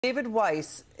David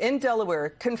Weiss in Delaware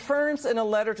confirms in a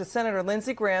letter to Senator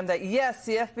Lindsey Graham that, yes,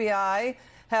 the FBI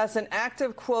has an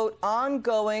active, quote,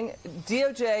 ongoing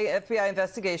DOJ FBI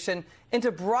investigation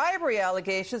into bribery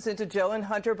allegations into Joe and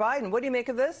Hunter Biden. What do you make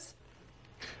of this?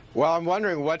 Well, I'm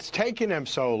wondering what's taking him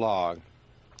so long.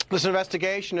 This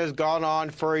investigation has gone on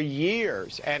for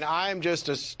years, and I'm just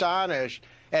astonished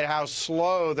at how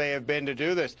slow they have been to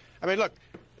do this. I mean, look,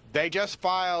 they just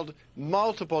filed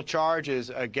multiple charges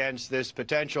against this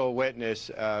potential witness,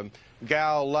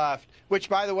 Gal Luft, which,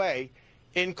 by the way,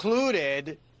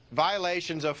 included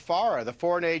violations of FARA, the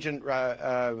Foreign Agent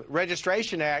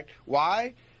Registration Act.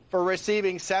 Why? For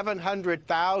receiving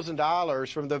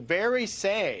 $700,000 from the very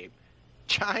same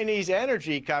Chinese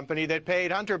energy company that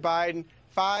paid Hunter Biden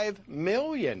 $5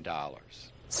 million.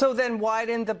 So then why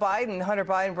didn't Hunter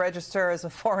Biden register as a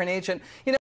foreign agent? You know,